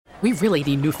We really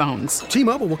need new phones.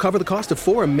 T-Mobile will cover the cost of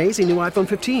 4 amazing new iPhone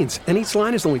 15s, and each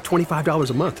line is only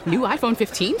 $25 a month. New iPhone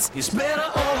 15s? It's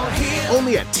better over here.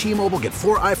 Only at T-Mobile, get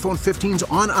 4 iPhone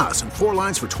 15s on us and 4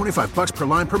 lines for $25 per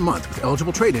line per month with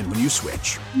eligible trade-in when you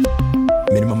switch.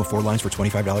 Minimum of 4 lines for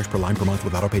 $25 per line per month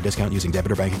with autopay discount using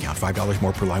debit or bank account. $5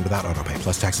 more per line without autopay,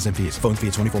 plus taxes and fees. Phone fee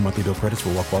at 24 monthly bill credits for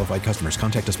well-qualified customers.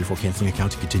 Contact us before canceling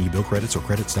account to continue bill credits or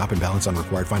credit stop and balance on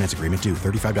required finance agreement due.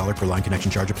 $35 per line connection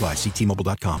charge applies. See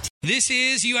T-Mobile.com. This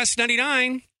is US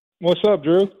 99. What's up,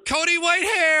 Drew? Cody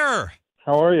Whitehair.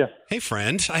 How are you? Hey,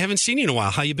 friend. I haven't seen you in a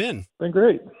while. How you been? Been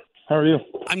great. How are you?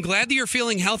 I'm glad that you're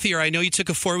feeling healthier. I know you took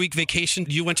a 4-week vacation.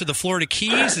 You went to the Florida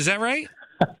Keys. Is that right?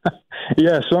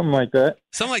 Yeah, something like that.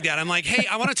 Something like that. I'm like, hey,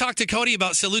 I want to talk to Cody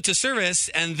about Salute to Service.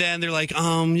 And then they're like,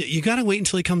 you got to wait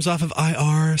until he comes off of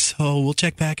IR, so we'll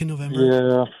check back in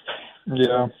November.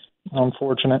 Yeah.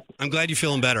 Unfortunate. I'm glad you're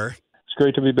feeling better. It's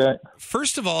great to be back.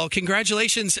 First of all,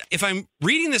 congratulations. If I'm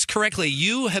reading this correctly,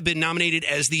 you have been nominated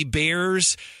as the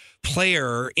Bears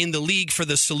player in the league for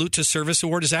the Salute to Service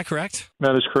Award. Is that correct?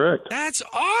 That is correct. That's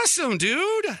awesome,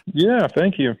 dude. Yeah,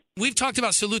 thank you. We've talked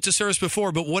about Salute to Service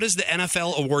before, but what does the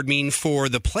NFL award mean for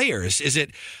the players? Is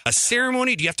it a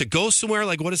ceremony? Do you have to go somewhere?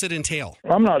 Like, what does it entail?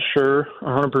 I'm not sure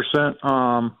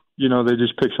 100%. They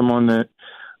just pick someone that,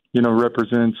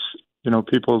 represents,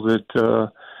 people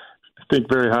that think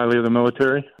very highly of the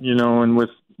military, and with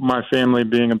my family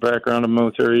being a background of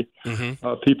military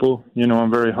people,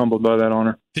 I'm very humbled by that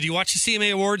honor. Did you watch the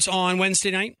CMA Awards on Wednesday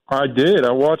night? I did.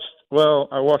 I watched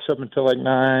up until like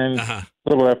 9, a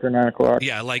little after 9 o'clock.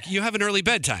 Yeah, like you have an early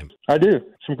bedtime. I do.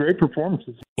 Some great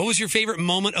performances. What was your favorite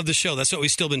moment of the show? That's what we've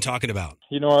still been talking about.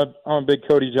 I'm a big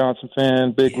Cody Johnson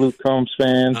fan, big Luke Combs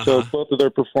fan, so both of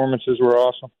their performances were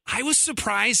awesome. I was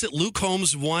surprised that Luke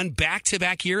Combs won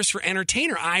back-to-back years for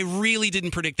Entertainer. I really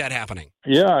didn't predict that happening.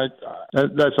 Yeah,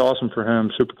 that's awesome for him.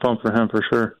 Super pumped for him for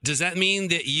sure. Does that mean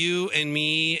that you and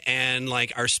me and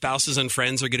like our spouses and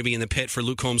friends are going to be in the pit for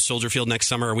Luke Combs Soldier Field next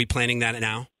summer? Are we planning that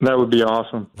now? That would be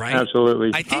awesome. Right?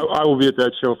 Absolutely. I will be at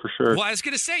that show for sure. Well, I was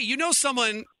going to say,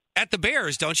 someone at the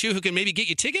Bears, don't you, who can maybe get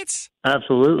you tickets?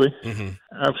 Absolutely.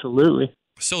 Absolutely.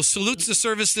 So Salute to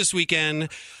Service this weekend.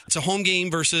 It's a home game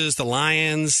versus the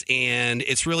Lions, and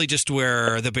it's really just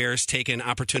where the Bears take an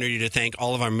opportunity to thank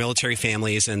all of our military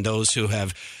families and those who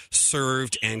have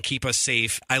served and keep us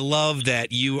safe. I love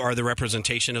that you are the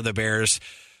representation of the Bears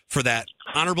for that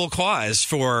honorable cause,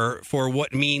 for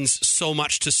what means so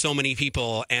much to so many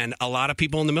people, and a lot of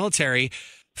people in the military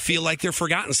feel like they're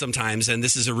forgotten sometimes, and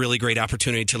this is a really great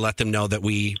opportunity to let them know that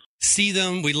we see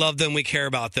them, we love them, we care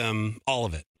about them, all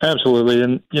of it. Absolutely,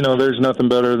 and there's nothing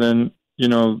better than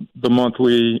the month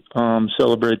we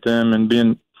celebrate them and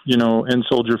being in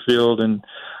Soldier Field and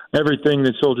everything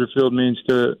that Soldier Field means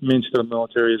to the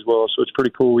military as well. So it's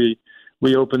pretty cool.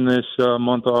 We open this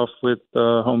month off with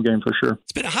home game for sure.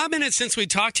 It's been a hot minute since we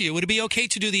talked to you. Would it be okay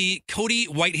to do the Cody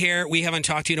Whitehair We Haven't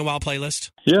Talked to You in a While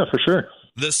playlist? Yeah, for sure.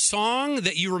 The song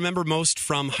that you remember most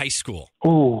from high school?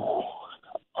 Ooh,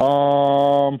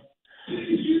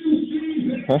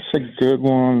 that's a good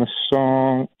one. The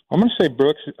song, I'm going to say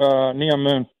Brooks, Neon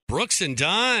Moon. Brooks and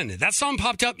Dunn. That song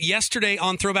popped up yesterday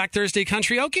on Throwback Thursday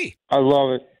Country Okie. I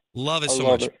love it. Love it so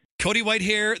much. Cody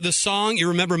Whitehair, the song you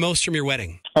remember most from your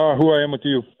wedding? Who I Am With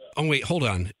You. Oh, wait, hold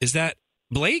on. Is that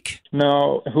Blake?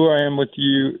 No, Who I Am With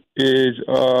You is...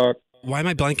 Why am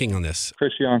I blanking on this?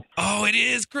 Chris Young. Oh, it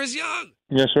is Chris Young.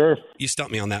 Yes, sir. You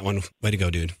stumped me on that one. Way to go,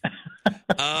 dude.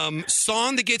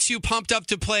 Song that gets you pumped up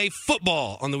to play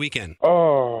football on the weekend.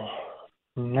 Oh,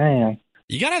 man.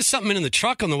 You got to have something in the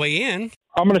truck on the way in.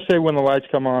 I'm going to say When the Lights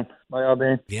Come On by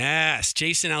Aldean. Yes,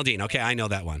 Jason Aldean. Okay, I know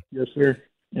that one. Yes, sir.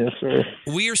 Yes, sir.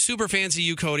 We are super fans of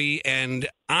you, Cody, and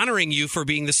honoring you for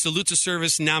being the Salute to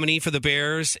Service nominee for the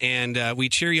Bears, and we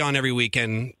cheer you on every week,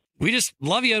 and we just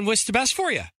love you and wish the best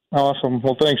for you. Awesome.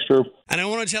 Well, thanks, Drew. And I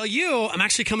want to tell you, I'm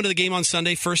actually coming to the game on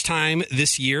Sunday, first time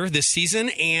this season,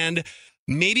 and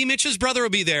maybe Mitch's brother will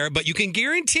be there, but you can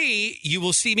guarantee you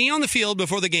will see me on the field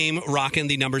before the game rocking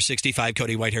the number 65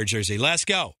 Cody Whitehair jersey. Let's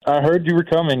go. I heard you were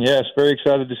coming. Yes, very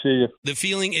excited to see you. The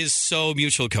feeling is so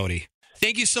mutual, Cody.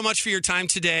 Thank you so much for your time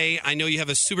today. I know you have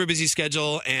a super busy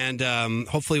schedule, and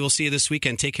hopefully we'll see you this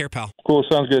weekend. Take care, pal. Cool.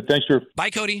 Sounds good. Thanks, Drew. Bye,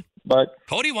 Cody. Bye.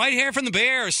 Cody Whitehair from the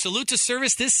Bears. Salute to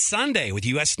Service this Sunday with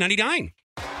US 99.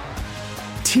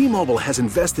 T-Mobile has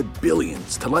invested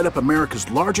billions to light up America's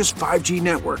largest 5G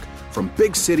network, from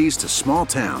big cities to small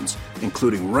towns,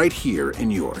 including right here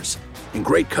in yours. And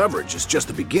great coverage is just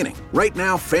the beginning. Right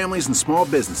now, families and small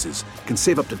businesses can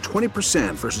save up to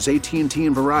 20% versus AT&T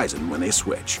and Verizon when they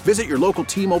switch. Visit your local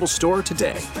T-Mobile store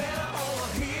today.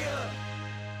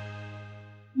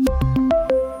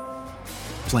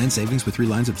 Plan savings with 3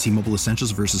 lines of T-Mobile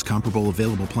Essentials versus comparable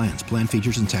available plans. Plan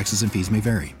features and taxes and fees may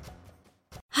vary.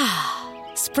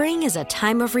 Spring is a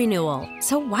time of renewal,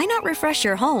 so why not refresh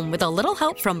your home with a little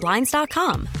help from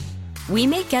Blinds.com? We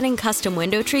make getting custom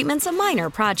window treatments a minor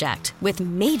project with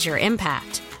major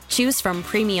impact. Choose from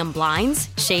premium blinds,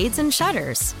 shades, and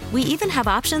shutters. We even have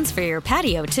options for your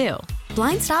patio, too.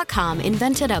 Blinds.com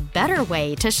invented a better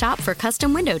way to shop for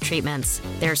custom window treatments.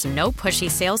 There's no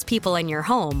pushy salespeople in your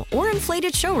home or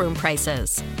inflated showroom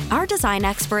prices. Our design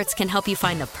experts can help you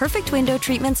find the perfect window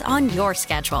treatments on your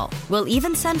schedule. We'll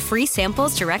even send free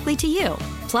samples directly to you.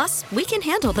 Plus, we can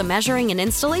handle the measuring and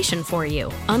installation for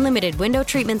you. Unlimited window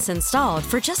treatments installed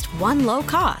for just one low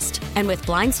cost. And with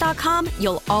Blinds.com,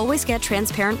 you'll always get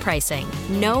transparent pricing.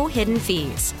 No hidden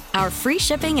fees. Our free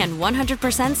shipping and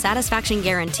 100% satisfaction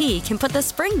guarantee can put the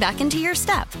spring back into your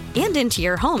step and into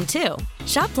your home, too.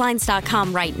 Shop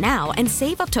Blinds.com right now and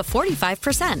save up to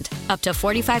 45%. Up to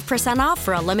 45% off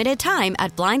for a limited time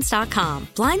at Blinds.com.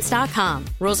 Blinds.com.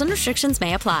 Rules and restrictions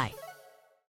may apply.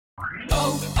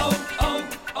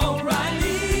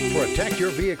 O'Reilly. Protect your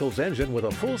vehicle's engine with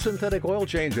a full synthetic oil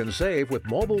change and save with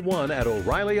Mobil 1 at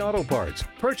O'Reilly Auto Parts.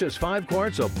 Purchase 5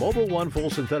 quarts of Mobil 1 full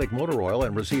synthetic motor oil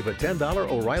and receive a $10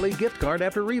 O'Reilly gift card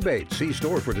after rebate. See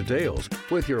store for details.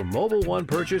 With your Mobil 1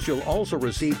 purchase, you'll also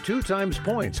receive 2 times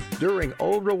points during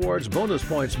O Rewards Bonus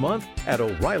Points Month at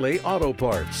O'Reilly Auto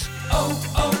Parts.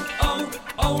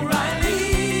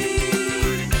 O'Reilly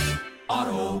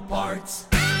Auto Parts.